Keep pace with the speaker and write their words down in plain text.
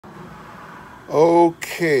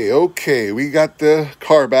Okay, we got the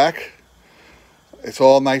car back. It's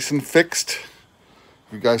all nice and fixed.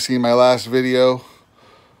 If you guys seen my last video,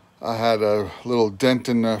 I had a little dent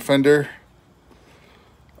in the fender.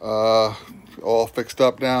 All fixed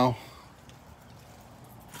up now.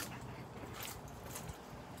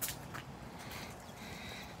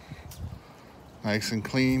 Nice and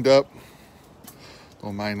cleaned up.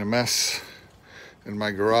 Don't mind the mess in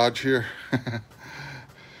my garage here.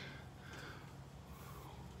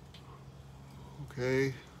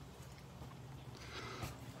 Okay.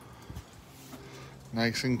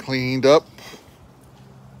 Nice and cleaned up.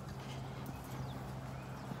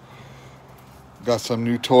 Got some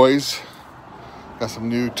new toys. Got some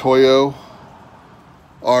new Toyo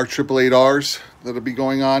R888Rs that'll be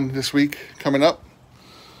going on this week coming up.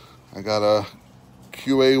 I got a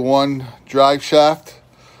QA1 drive shaft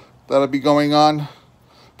that'll be going on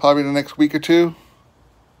probably the next week or two.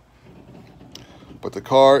 But the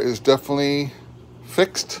car is definitely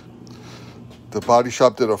fixed. The body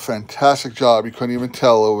shop did a fantastic job. You couldn't even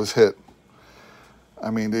tell it was hit.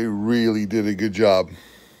 I mean, they really did a good job.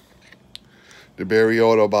 The Barry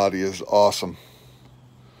Auto body is awesome.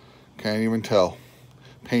 Can't even tell.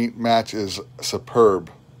 Paint match is superb.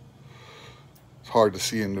 It's hard to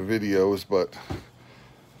see in the videos, but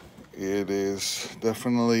it is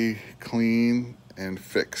definitely clean and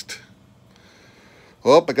fixed.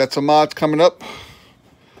 Well, I got some mods coming up.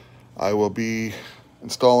 I will be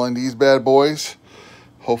installing these bad boys.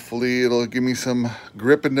 Hopefully it'll give me some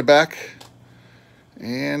grip in the back.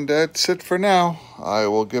 And that's it for now. I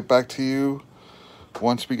will get back to you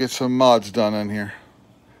once we get some mods done on here.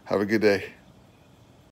 Have a good day.